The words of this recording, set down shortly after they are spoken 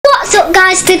What's up,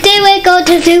 guys? Today we're going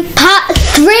to do part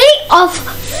 3 of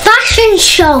fashion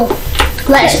show.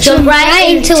 Let's jump right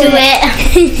into it.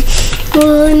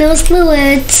 Who knows the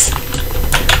words?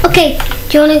 Okay,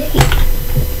 do you want to...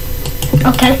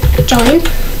 Okay, join.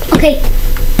 Okay,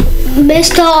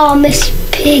 Mr. or Miss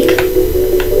Pig?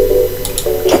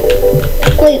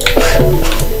 Wait.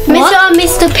 Mr. or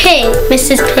Mr. Pig?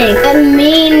 Mrs. Pig.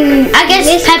 I guess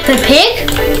Miss Peppa Pig?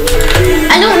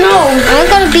 I don't know. I'm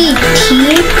gonna be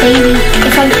tea, baby.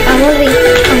 If I'm gonna be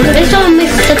Mr. or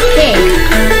Mr. Pig?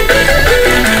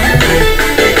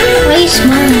 Why are you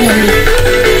smiling at me?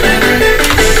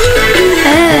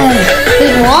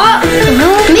 Wait, what?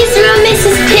 Mr. or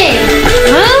Mrs. Pig?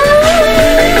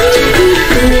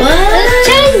 What? Let's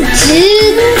try and do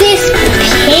this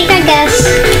pig, I guess.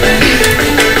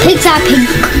 Pigs are pink,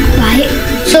 right?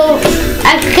 So,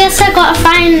 I guess I gotta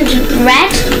find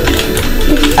red.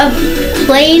 A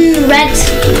plain red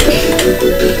spot.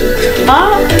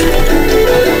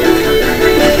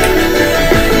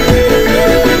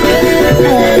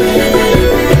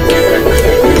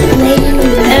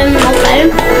 Okay.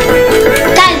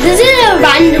 Guys, this is a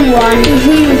random one.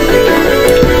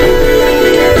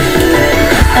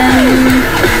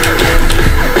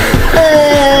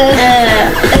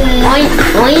 Oink,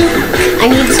 oink. I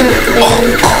need something.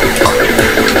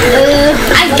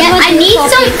 I need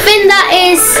something that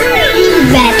is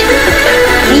Red.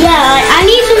 yeah. I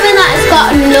need something that's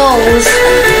got a nose.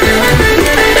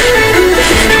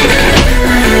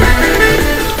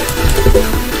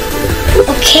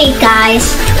 Okay,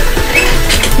 guys.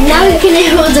 Now you can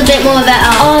hear us a bit more better.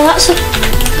 Oh, that's a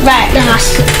Right.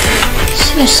 nice.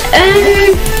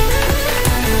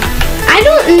 I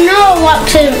don't know what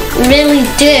to really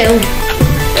do.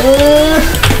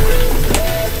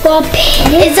 Well,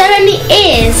 pig. Is there any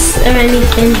ears or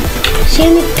anything? See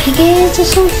any pig ears or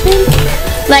something?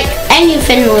 Like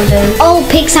anything will do. Oh,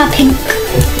 pigs are pink.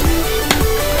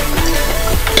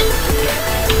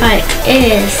 Right,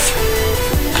 ears.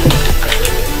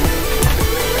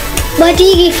 Where do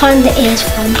you find the ears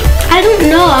from? I don't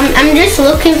know. I'm just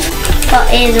looking for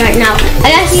ears right now. I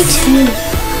guess you too.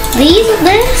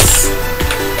 This.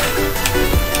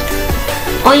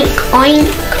 Oink oink.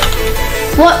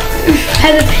 What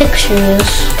type of Pig shoes?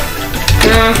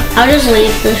 Nah, I'll just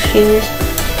leave the shoes.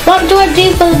 What do I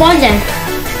do for the body?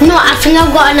 No, I think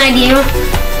I've got an idea.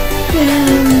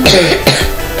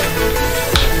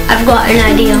 I've got an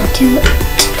idea. Do it.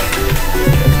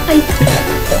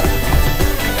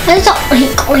 There's a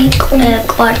oink oink oink.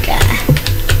 Okay.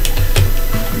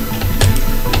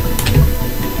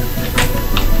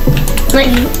 Like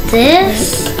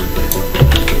this.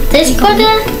 This got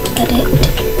it. Get it.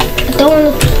 I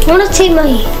don't want to take my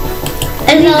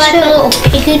And then like a little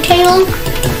pigtail.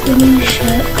 new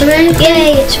shirt. Yeah,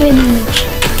 Yeah, it's really new.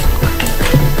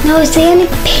 No, is there any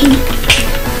pink?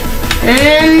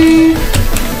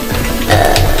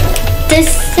 This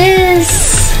is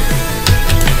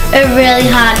really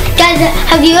hard. Guys,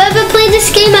 have you ever played this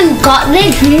game and got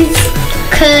this?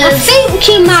 I think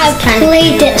you might have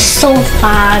played it so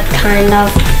far, kind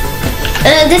of.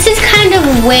 This is kind of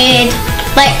weird.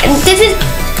 Like, this is...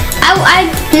 I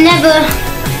never...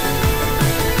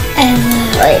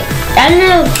 Like, I've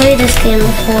never played this game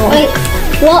before. Like,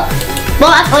 what?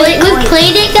 Well, we've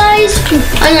played it, guys,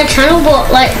 on our channel, but,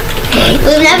 like,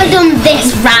 we've never done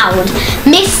this round.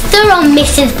 Mr. or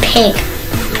Mrs. Pig?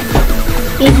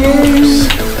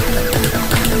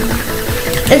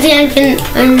 Is there anything...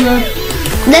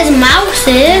 there's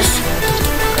mouses.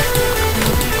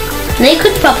 They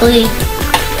could probably...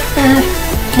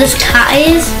 there's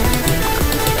ties.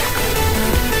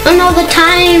 Another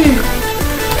time.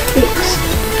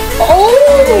 Oh,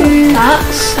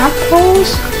 that's apples.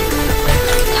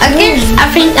 I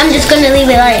think I'm just gonna leave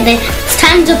it like this. It's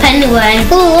time's up anyway.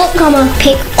 Oh, look, I'm a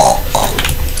pig.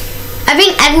 I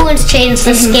think everyone's changed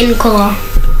the skin colour.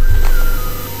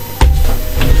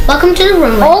 Welcome to the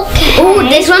runway. Okay. Oh,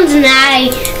 this one's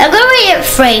nice. I'm gonna rate it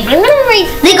 3. I'm gonna rate.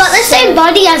 They got the same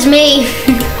body as me.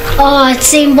 Oh, it's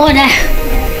same body. 2.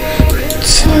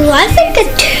 I think a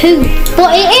 2,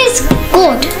 but it is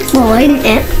good, though, isn't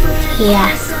it?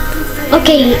 Yeah.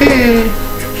 Okay.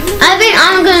 I think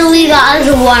I'm gonna leave that as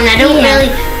a 1. I don't really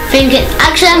think it.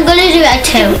 Actually, I'm gonna do it a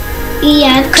 2.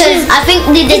 Yeah, Because I think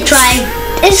they did try.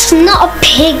 It's not a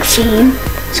pig theme.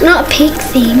 It's not a pig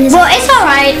theme, is Well, it's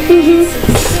alright.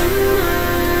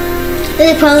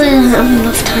 They probably don't have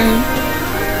enough time.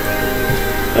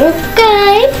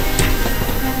 Okay.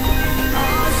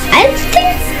 I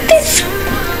think this...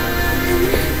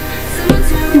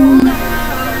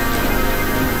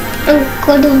 I'm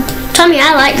gonna... Tommy,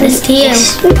 I like this too.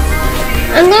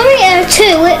 I'm gonna rate it a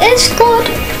 2. It is good.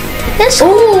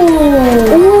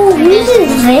 Ooh, what is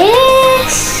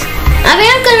this? I think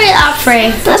I'm gonna rate that 3.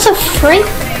 That's a 3.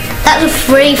 That's a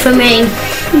 3 for me.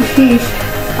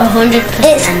 100%.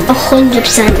 It's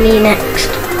 100% me next.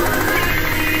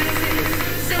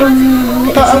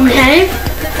 But okay.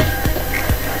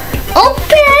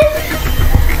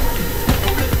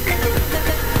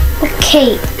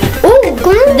 Okay. Ooh,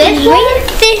 This one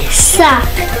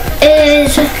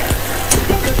is a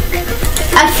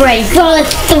 3.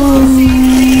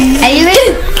 Are you ready?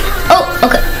 Oh,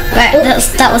 okay. Right,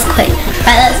 that was quick.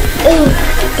 Right,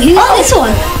 This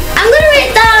one. I'm gonna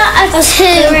rate that a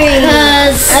 2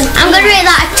 because I'm gonna rate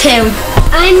that a 2.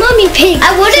 I'm Mommy Pig.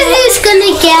 I wonder who's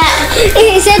gonna get.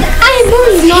 It said I'm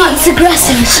Mommy Pig. Not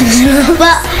aggressive,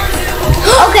 but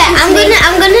okay. I'm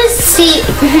gonna see.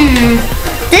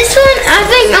 This one, I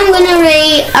think I'm gonna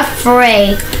rate a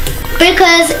 3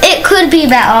 because it could be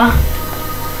better.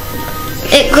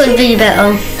 It could be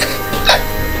better.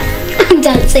 I'm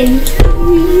dancing.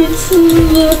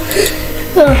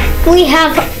 We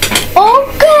have.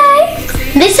 Okay.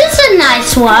 This is a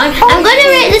nice one. I'm gonna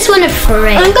rate this one a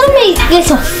 3. I'm gonna make this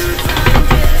a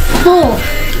 4.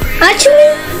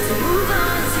 Actually,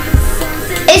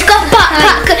 it's got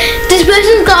backpack. This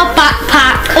person's got a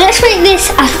backpack. let's make this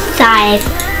a 5.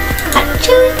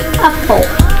 Actually, a 4.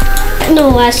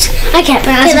 No, I can't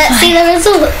pronounce it. Okay, let's see the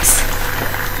results.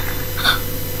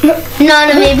 None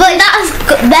of me, but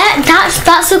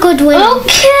that's a good winner.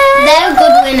 Okay. They're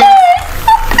good winners.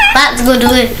 That's good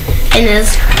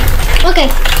winners. Okay,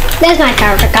 there's my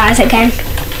character, guys, again.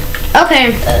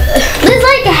 Okay. There's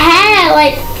like hair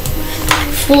like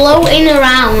floating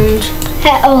around.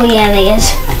 Oh yeah, there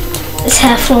is. It's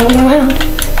hair floating around.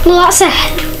 No, that's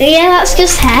that's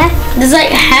just hair. There's like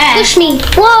hair. Push me.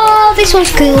 Whoa, this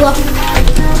one's cooler.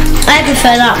 I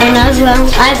prefer that one as well.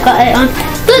 I've got it on.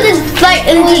 Look, there's like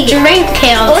a drink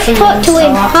here. Let's talk to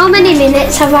him. How many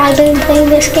minutes have I been playing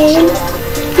this game?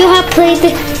 You have played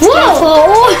this game for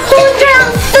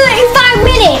 135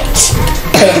 minutes.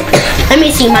 Let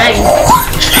me see mine.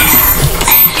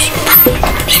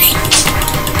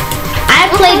 I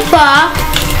played for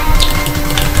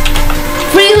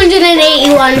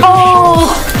 381.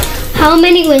 Oh, how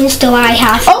many wins do I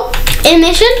have? Oh, in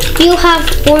mission? You have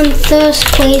one first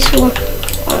place one.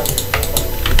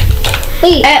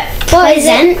 Wait, what is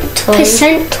it?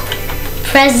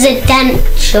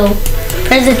 Presidential.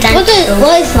 What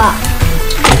is that?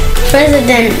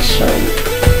 Presidential.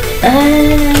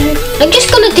 I'm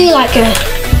just gonna do like a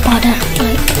border,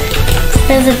 like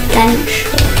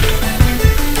presidential.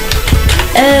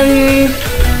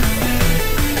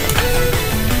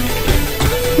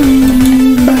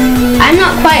 I'm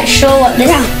not quite sure what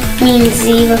this means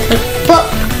either, but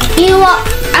you know what?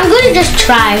 I'm gonna just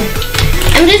try.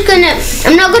 I'm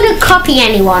not gonna copy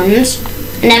anyone's.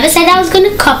 I never said I was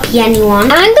gonna copy anyone.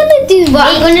 I'm gonna do but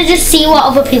I'm gonna just see what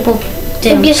other people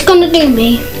do. I'm just gonna do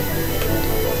me.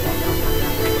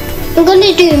 I'm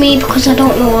gonna do me because I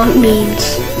don't know what it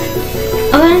means.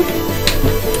 Okay.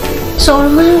 So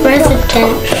I'm gonna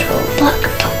presidential. Black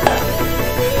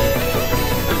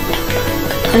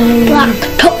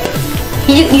top.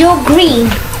 You're green.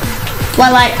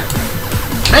 Well, like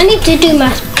I need to do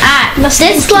my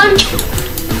this one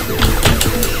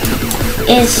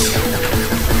is.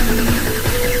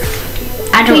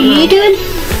 I don't know. What are you doing?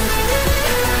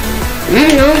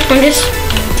 No, I'm just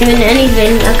doing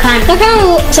anything I can.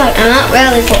 Sorry, I'm not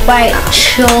really quite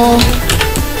sure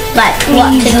like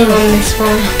what to do on this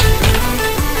one.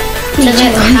 It's a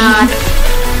bit hard.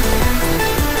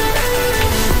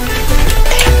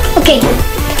 Okay.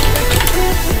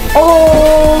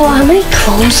 Oh, am I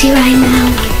cozy right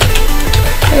now?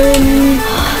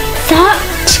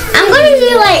 I'm gonna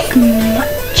do like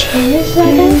matches, I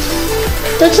guess.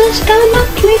 Does this guy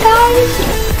match me, guys?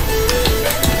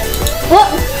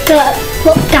 Look,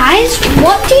 guys,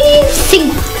 what do you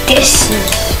think this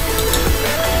is?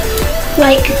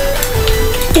 Like,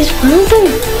 is one of them?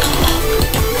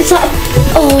 Is that?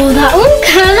 Oh, that one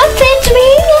kind of fits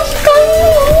me.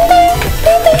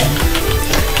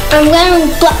 I'm wearing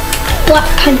black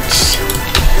pants.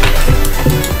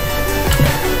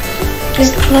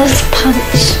 Where's the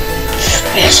pants?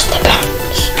 Where's the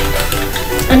pants?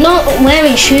 I'm not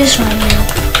wearing shoes right now.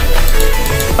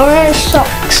 I'm wearing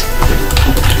socks.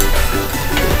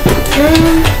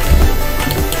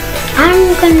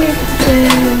 I'm gonna do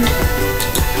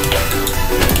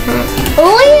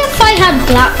only if I had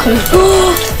black ones.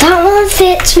 Oh, that one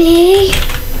fits me.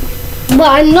 But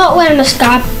I'm not wearing a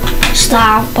scar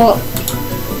style, but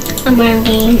I'm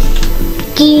wearing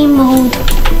game mode.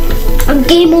 I'm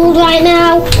game mode right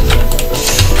now.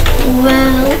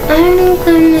 well, I'm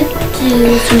gonna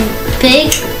do some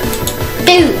big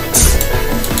boots.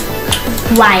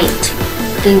 White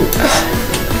boots.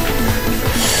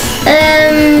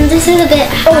 This is a bit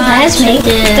hard. Oh, there's me.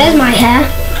 There's my hair.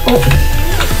 Oh.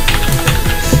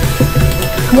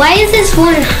 Why is this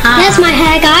one hard? There's my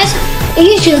hair, guys.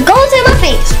 You should go to my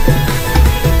face.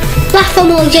 Laugh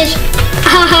emojis.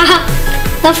 Ha ha ha.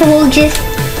 Laugh emojis.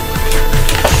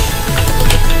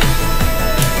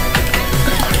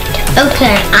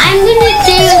 Okay, I'm gonna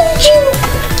do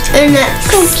an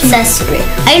accessory.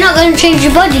 Are you not gonna change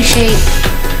your body shape?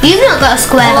 You've not got a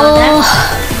square on there.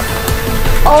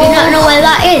 Do you not know where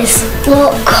that is?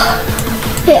 Look,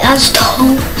 it has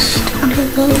toast and a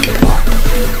lollipop.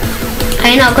 Are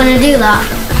you not gonna do that?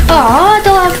 Oh, I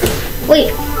don't have.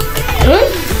 Wait.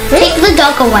 Take the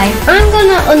dog away. I'm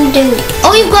gonna undo.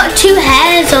 Oh, you've got two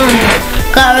hairs on.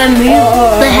 Gotta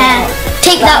remove the hair.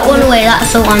 Take that one away.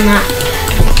 That's the one that.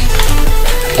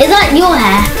 Is that your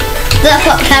hair? That's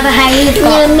what clever hair you've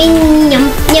got. Yum, yum,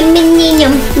 yum,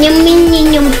 yum, yum, yum,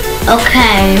 yum.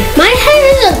 Okay. My hair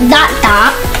isn't that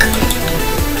dark.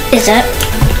 Is it?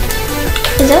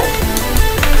 Is it?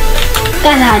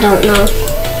 Guys, I don't know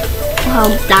how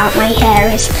dark my hair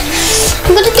is.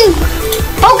 I'm gonna do.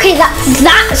 Okay,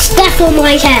 that's definitely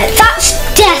my hair. That's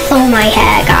definitely my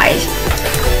hair, guys.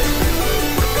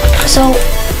 So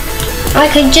I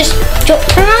can just jump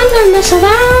around and mess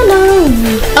around.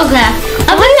 Okay.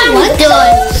 I think I'm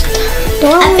done.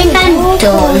 I think I'm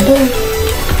done.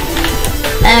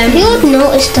 You would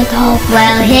notice the dog.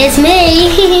 Well, here's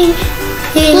me.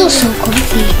 You're so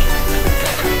comfy.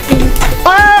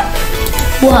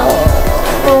 Whoa.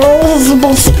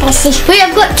 Wait,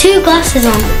 I've got two glasses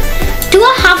on. Do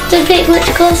I have to pick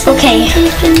which glasses? Okay.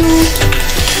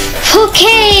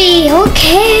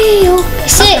 Okay.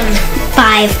 6,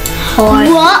 5, 4.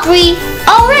 What? 3.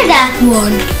 Already?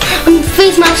 1.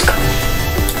 Face mask.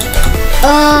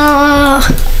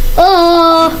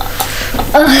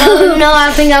 Oh no,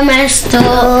 I think I messed up.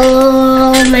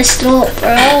 Oh, messed up,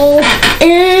 bro.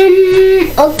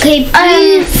 Okay,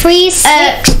 3,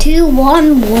 6, 2,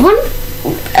 1, 1.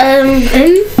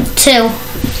 2.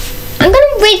 I'm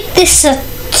gonna rate this a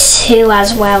 2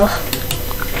 as well.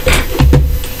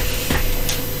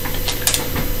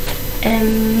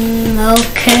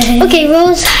 Okay. Okay,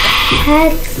 Rose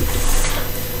head.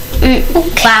 Okay.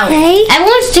 Wow.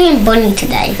 Everyone's doing bunny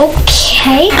today.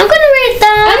 Okay. I'm gonna rate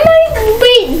that. I might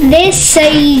rate this a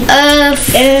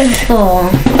 4.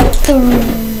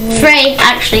 3.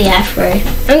 Actually, yeah, 3.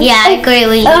 Yeah, I agree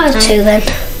with you. 2 then.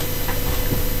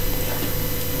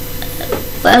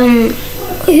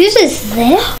 Whose is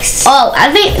this? Oh,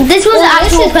 I think this was an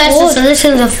actual person, so this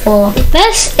is a 4.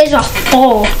 This is a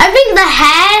 4. I think the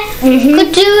hair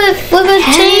could do it with a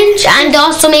change, and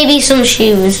also maybe some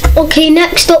shoes. Okay,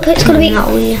 next up it's gonna be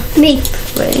me.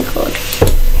 Really good.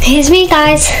 Here's me,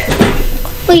 guys.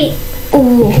 Wait.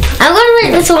 Ooh. I'm gonna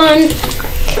rate this one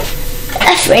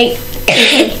a 3.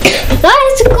 That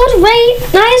is a good rate.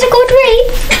 That's a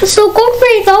good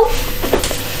rate though.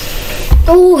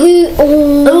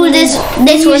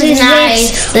 This one's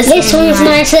nice. This one's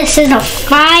nice. This is a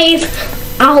 5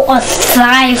 out of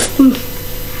 5.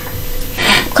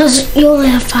 Because you only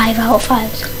have 5 out of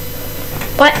 5.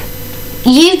 What?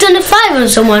 You've done a 5 on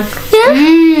someone? Yeah.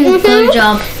 Good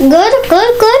job. Good.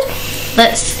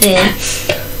 Let's see.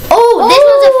 Oh, this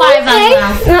was a 5 as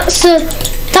well.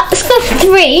 That's the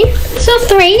 3. So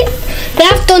 3. They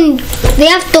have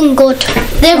done good.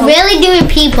 They're really doing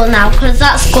people now, because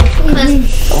that's good. Because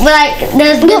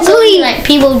there's literally like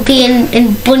people being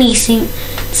in bunny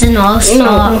suits and all sorts.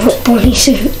 No, bunny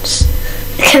suits.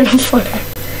 Kind of funny.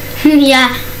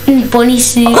 Yeah, in bunny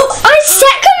suits. Oh, I'm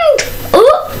second.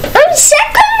 I'm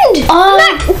second. Oh,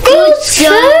 good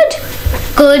job.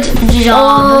 Good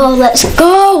job. Oh, let's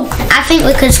go. I think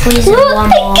we can squeeze in one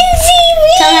more.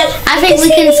 I think we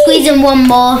can squeeze in one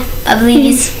more of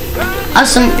these. Or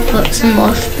some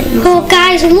more things. Oh,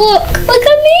 guys, look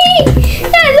at me.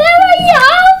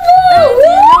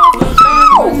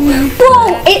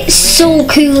 Whoa, it's so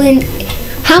cool. And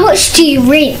how much do you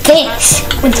rate this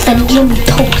with the yum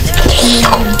toast?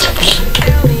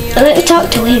 Let me talk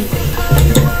to him.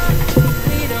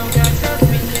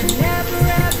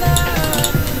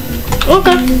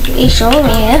 Okay, he sure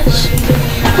is.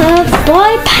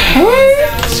 Boy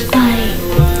Pants by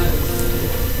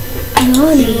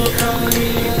Lonnie.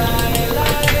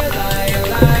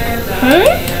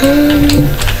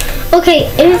 Okay,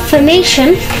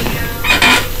 information.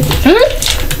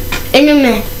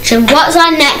 Intermission. What's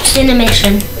our next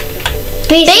intermission?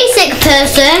 Basic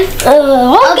person.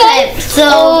 Okay.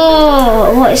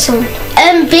 So what is some?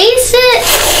 Basic,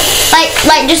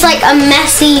 like just like a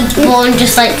messy one,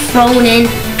 just like thrown in.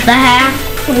 the hair.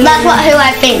 That's who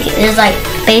I think is like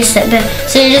basic.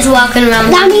 So you're just walking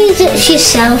around. That means it's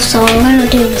yourself, so I'm gonna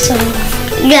do myself.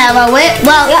 Yeah, well, we're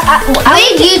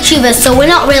YouTubers, so we're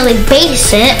not really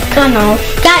basic. I know.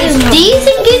 Guys, do you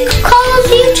think you could call us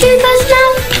YouTubers now?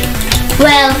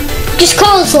 Well, just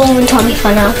call us Lola Tommy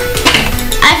for now.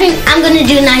 I think I'm gonna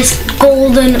do nice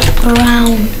golden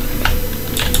brown.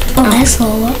 Oh, there's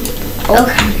Lola.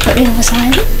 Okay. Put the other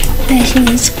side. There she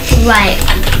is. Right.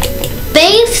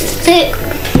 Basic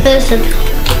person.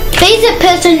 Basic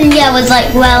person, yeah, was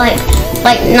like, well,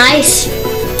 like nice,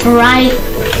 bright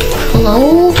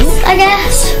clothes, I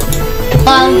guess.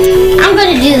 I'm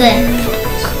gonna do this.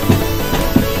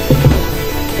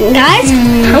 Guys,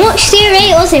 how much do you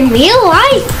rate us in real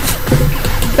life?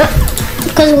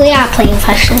 Because we are playing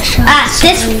fashion show.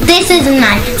 This is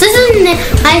nice. This is a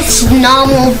nice,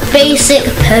 normal, basic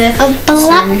person.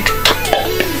 Black.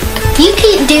 You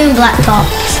keep doing black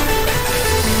tops.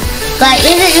 Like,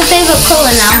 is it your favorite color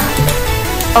now?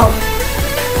 Oh.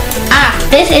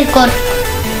 This is good.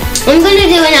 I'm gonna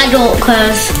do an adult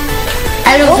because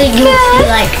I don't think you would see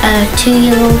like a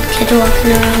 2-year-old kid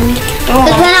walking around.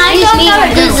 Because when I saw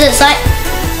characters, it's like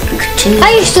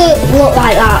I used to look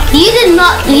like that. You did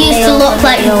not used to look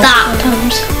like that.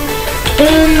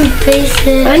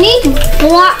 Basic. I need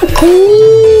black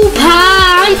cool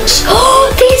pants. Oh,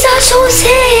 these are so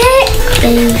sick.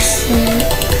 Basic.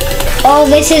 Oh,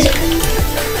 this is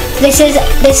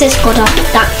good.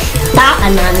 That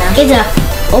banana is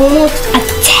almost a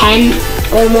 10.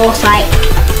 Almost like.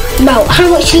 Well, how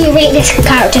much do you rate this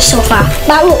character so far?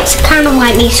 That looks kind of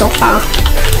like me so far.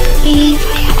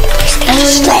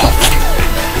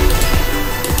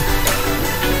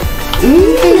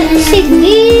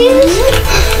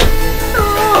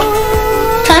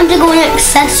 Time to go on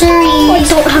accessories. Oh, I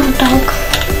don't have a dog.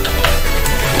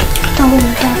 Don't want a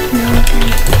dog now again.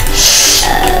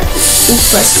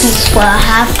 Super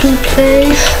happy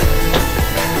face.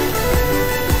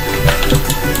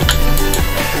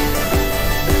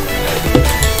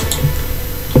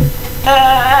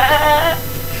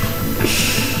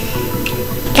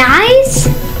 Guys,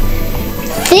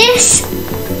 this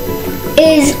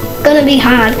is gonna be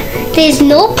hard. There's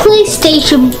no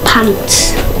PlayStation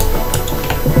pants.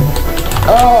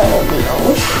 Oh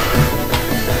no.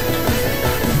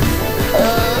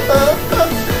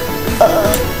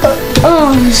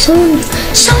 Oh,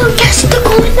 someone gets to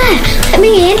go in there. Let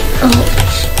me in. Oh,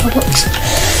 Roblox.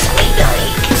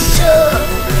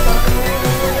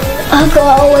 I've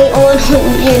got to wait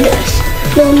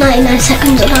 100. No, 99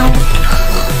 seconds now.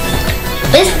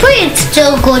 It's pretty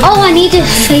still good. Oh, I need a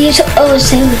face. Oh,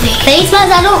 Sylvie. Face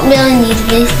mask? I don't really need a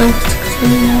face mask.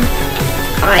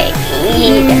 I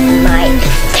need my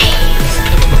face.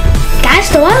 Guys,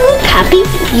 do I look happy?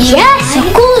 Yes,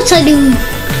 of course I do.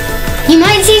 You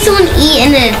might see someone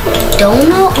eating a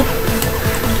donut.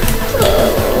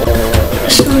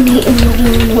 Someone eating a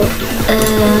donut.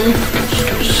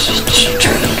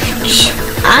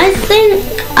 I think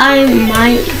I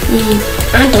might be.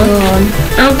 I'm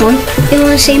done. You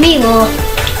want to see me or?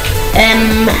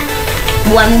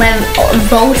 When we're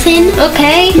voting.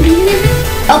 Okay.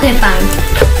 Okay, fine.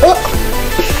 Oh.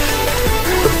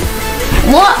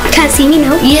 What? Can't see me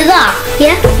now. You're there?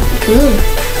 Yeah. Cool.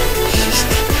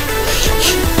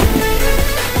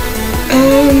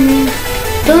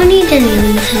 Don't need any of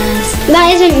these hairs.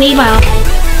 That isn't me, Val.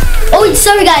 Oh,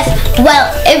 sorry guys.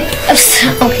 Well,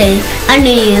 okay, I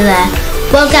knew you were there.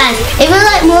 Well guys, if you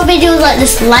like more videos like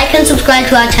this, like and subscribe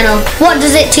to our channel. What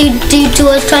does it do to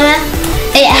us, Trevor?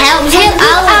 It helps us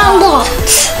a lot.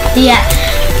 Yeah.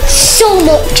 So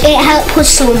much. It helps us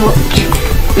so much.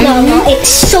 No, it's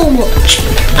so much.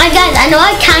 And guys, I know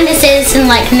I kind of say this in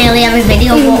like nearly every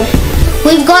video, but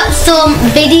we've got some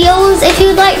videos if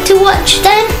you'd like to watch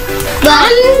them. But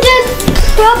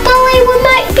probably we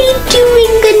might be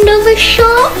doing another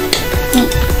short.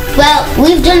 Well,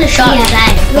 we've done a short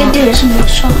today. We're doing some more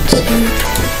shorts.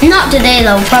 Not today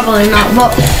though, probably not.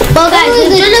 But well guys,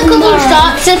 we've done a couple of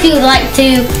shorts if you'd like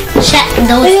to check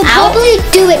those we'll out. We'll probably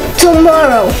do it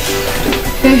tomorrow.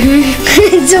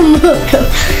 Tomorrow.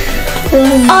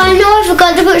 Oh no, I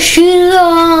forgot to put shoes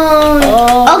on.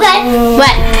 Oh. Okay,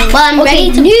 right. Well, I'm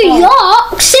ready to New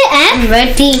York City. I'm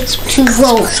ready to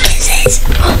roll. Okay.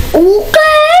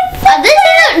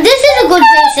 This is a good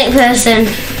basic person.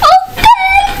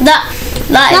 Okay.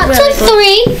 That's really a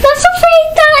 3. That's a 3.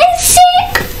 That is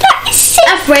sick. That is sick.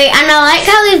 A 3, and I like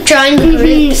how they've joined the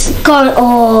groups.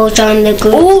 Join the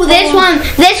group. Oh, this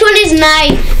one is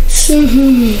nice.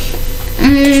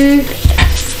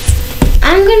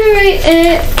 I'm gonna rate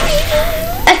it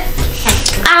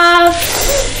a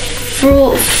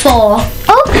 4.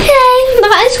 Okay,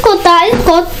 that is good. That is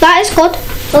good. That is good.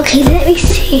 Okay, let me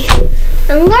see.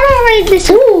 I'm gonna rate this.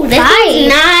 Ooh, this is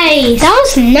nice. That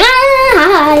was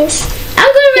nice. I'm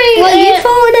gonna rate What are you it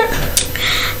throwing it?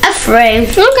 a 3.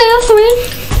 Okay, a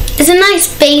 3. It's a nice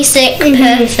basic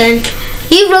person.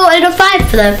 You wrote it a 5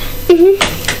 for them.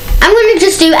 I'm gonna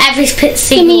just do every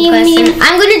single person.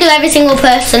 I'm gonna do every single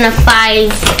person a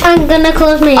 5. I'm gonna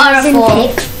close my eyes and 4.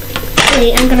 pick.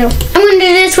 Wait, I'm gonna do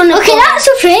this one. Okay, that's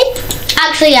a 3.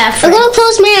 Actually, yeah, 3. I'm gonna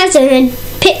close my eyes and then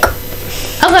pick.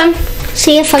 Okay.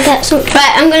 See if I get something.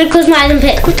 Right, I'm gonna close my eyes and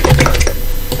pick.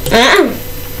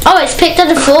 Oh, it's picked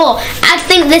at a 4. I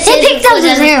think this is picked at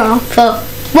a 0. 4.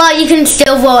 Well, you can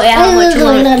still vote it how much you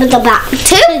want. Under the back. 2.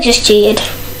 I just cheated.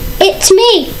 It's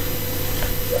me.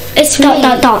 It's Dot, me.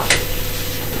 dot, dot.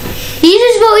 You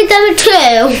just voted them a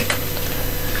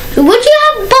 2. Would you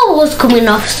have bubbles coming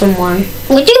off someone?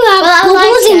 Would you have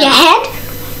bubbles in your head?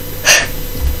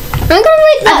 I'm gonna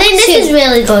make that. I think this is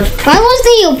really good. Why was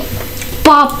the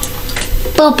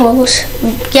bubbles?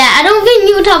 Yeah, I don't think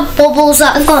you would have bubbles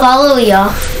that follow you.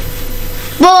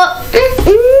 But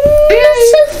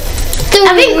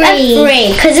I think a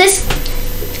 3, because this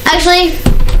actually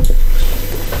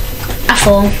a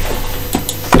 4.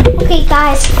 Okay,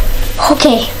 guys.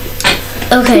 Okay.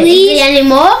 Okay. Please. Is there any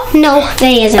more? No,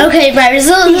 there isn't. Okay, right.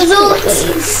 Results.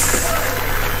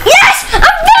 Yes,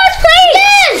 I'm